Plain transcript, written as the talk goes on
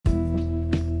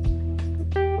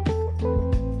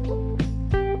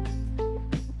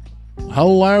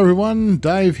Hello everyone,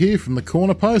 Dave here from the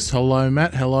Corner Post. Hello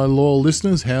Matt, hello loyal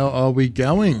listeners, how are we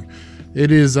going?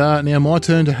 It is now my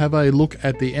turn to have a look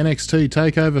at the NXT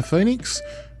TakeOver Phoenix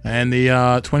and the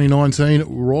 2019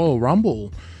 Royal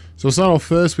Rumble. So we'll start off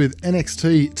first with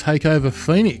NXT TakeOver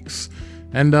Phoenix,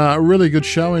 and a really good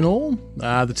show in all.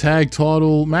 The tag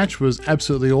title match was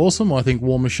absolutely awesome. I think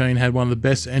War Machine had one of the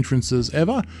best entrances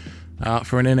ever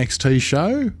for an NXT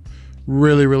show.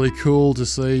 Really, really cool to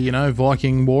see,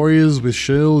 Viking warriors with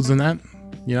shields and that,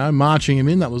 marching him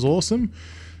in. That was awesome.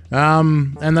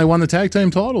 And they won the tag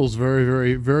team titles. Very,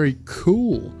 very, very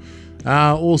cool.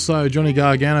 Also, Johnny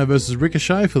Gargano versus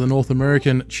Ricochet for the North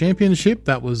American Championship.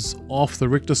 That was off the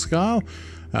Richter scale.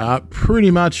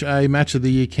 Pretty much a match of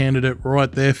the year candidate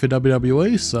right there for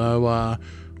WWE. So,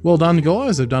 well done,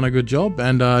 guys. They've done a good job.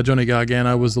 And Johnny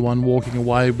Gargano was the one walking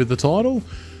away with the title.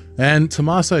 And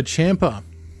Tommaso Ciampa.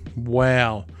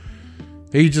 Wow,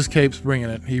 he just keeps bringing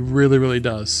it. He really, really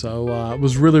does. So it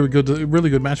was really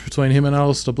good match between him and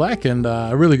Aleister Black, and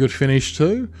a really good finish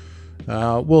too.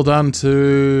 Well done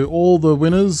to all the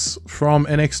winners from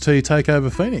NXT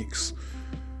TakeOver Phoenix.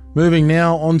 Moving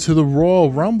now on to the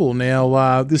Royal Rumble.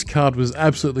 Now this card was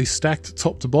absolutely stacked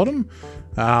top to bottom.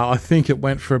 I think it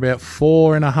went for about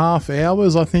 4.5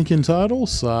 hours, I think, in total.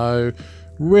 So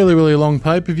really, really long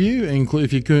pay-per-view.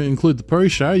 If you include the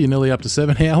pre-show, you're nearly up to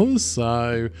 7 hours.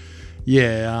 So,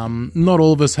 yeah, not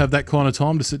all of us have that kind of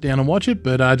time to sit down and watch it,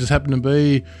 but just happened to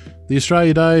be the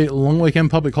Australia Day long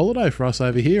weekend public holiday for us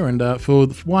over here, and for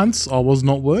once, I was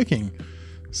not working.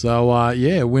 So,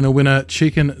 yeah, winner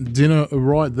chicken dinner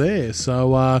right there.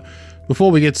 So, before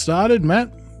we get started,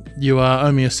 Matt, you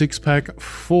owe me a 6-pack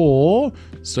for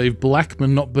Steve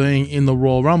Blackman not being in the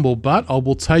Royal Rumble, but I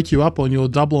will take you up on your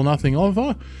double or nothing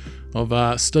offer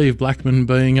of Steve Blackman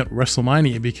being at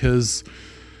WrestleMania, because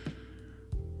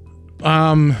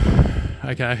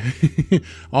okay,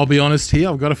 I'll be honest here,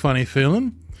 I've got a funny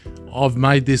feeling. I've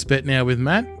made this bet now with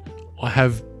Matt. I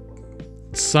have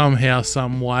somehow,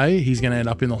 some way, he's going to end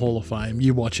up in the Hall of Fame.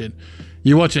 You watch it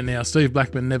now. Steve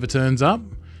Blackman never turns up,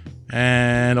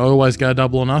 and I always go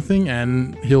double or nothing,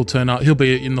 and he'll turn up. He'll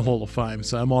be in the Hall of Fame,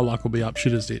 so my luck will be up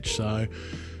shitter's ditch. So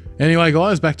anyway,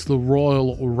 guys, back to the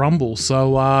Royal Rumble.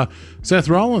 So Seth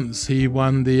Rollins, he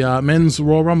won the men's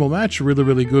Royal Rumble match. Really,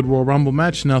 really good Royal Rumble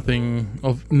match. Nothing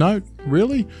of note,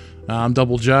 really.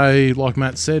 Double J, like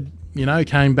Matt said,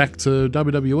 came back to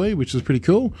WWE, which is pretty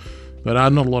cool. But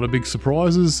not a lot of big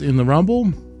surprises in the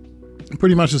Rumble.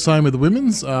 Pretty much the same with the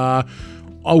women's.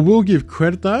 I will give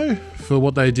credit, though, for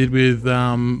what they did with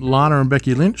Lana and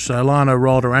Becky Lynch. So Lana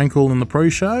rolled her ankle in the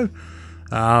pre-show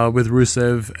with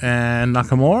Rusev and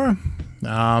Nakamura.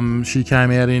 She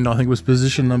came out in, I think it was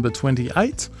position number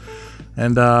 28.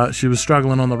 And she was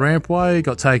struggling on the rampway,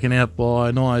 got taken out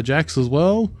by Nia Jax as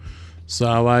well.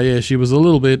 So, yeah, she was a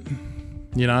little bit,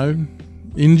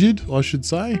 injured, I should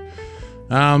say.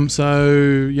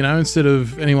 So, instead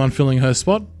of anyone filling her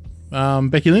spot,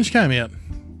 Becky Lynch came out.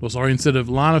 Instead of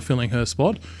Lana filling her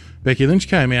spot, Becky Lynch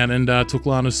came out and took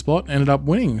Lana's spot, ended up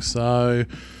winning. So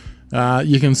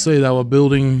you can see they were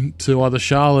building to either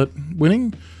Charlotte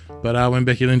winning, but when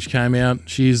Becky Lynch came out,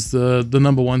 she's the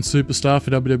number one superstar for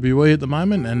WWE at the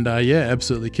moment, and yeah,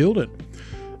 absolutely killed it.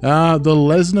 The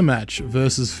Lesnar match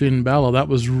versus Finn Balor, that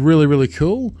was really, really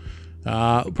cool.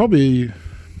 Probably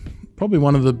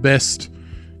one of the best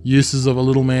uses of a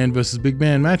little man versus big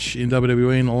man match in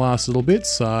WWE in the last little bit.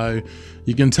 So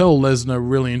you can tell Lesnar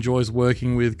really enjoys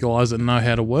working with guys that know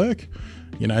how to work.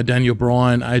 Daniel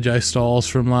Bryan, AJ Styles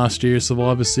from last year's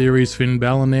Survivor Series, Finn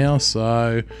Balor now.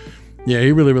 So yeah,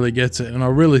 he really, really gets it. And I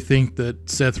really think that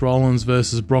Seth Rollins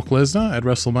versus Brock Lesnar at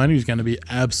WrestleMania is going to be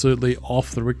absolutely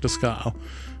off the Richter scale.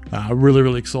 Really,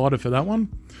 really excited for that one.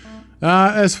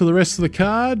 As for the rest of the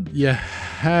card, you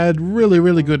had really,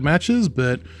 really good matches,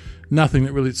 but nothing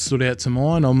that really stood out to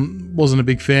mind. I wasn't a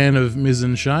big fan of Miz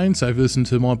and Shane, so if you listened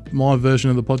to my version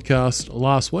of the podcast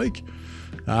last week,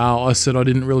 I said I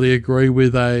didn't really agree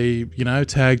with a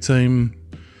tag team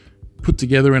put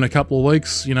together in a couple of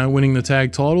weeks, winning the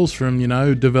tag titles from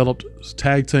developed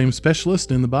tag team specialist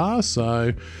in the bar.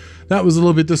 So that was a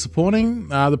little bit disappointing.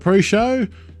 The pre-show,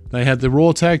 they had the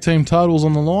Raw tag team titles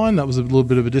on the line. That was a little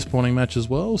bit of a disappointing match as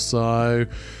well. So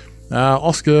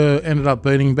Asuka ended up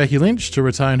beating Becky Lynch to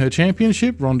retain her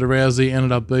championship. Ronda Rousey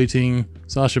ended up beating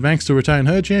Sasha Banks to retain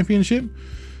her championship.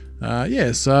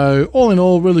 Yeah, so all in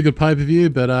all, really good pay-per-view,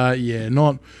 but yeah,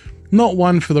 not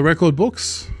one for the record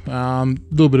books.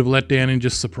 Little bit of a letdown in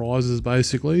just surprises,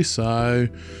 basically. So,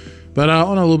 but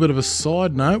on a little bit of a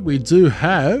side note, we do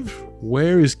have,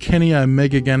 where is Kenny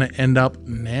Omega going to end up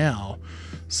now?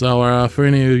 So for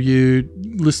any of you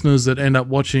listeners that end up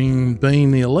watching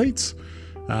Being the Elites,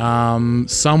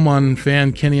 someone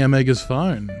found Kenny Omega's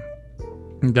phone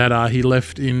that he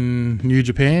left in New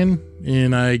Japan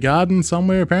in a garden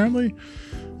somewhere, apparently.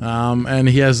 And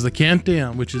he has the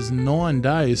countdown, which is 9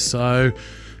 days. So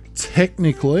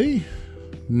technically,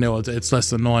 no, it's less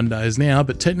than 9 days now,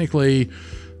 but technically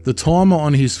the timer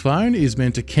on his phone is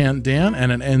meant to count down, and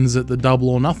it ends at the Double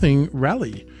or Nothing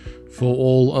rally for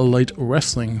All Elite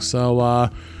Wrestling. So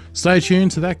stay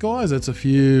tuned to that, guys. It's a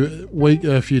few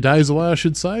days away, I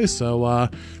should say. So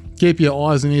keep your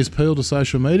eyes and ears peeled to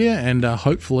social media, and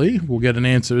hopefully we'll get an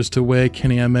answer as to where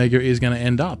Kenny Omega is going to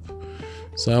end up.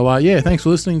 So yeah, thanks for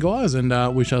listening, guys,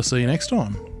 and we shall see you next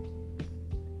time.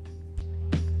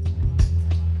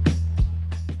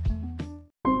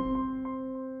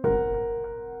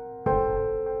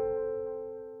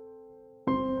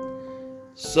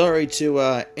 Sorry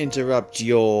to interrupt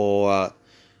your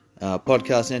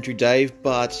podcast entry, Dave,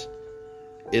 but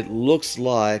it looks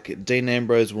like Dean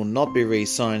Ambrose will not be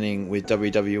re-signing with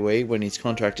WWE when his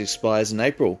contract expires in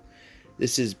April.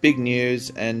 This is big news,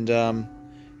 and yeah,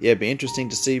 it'd be interesting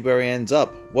to see where he ends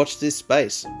up. Watch this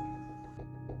space.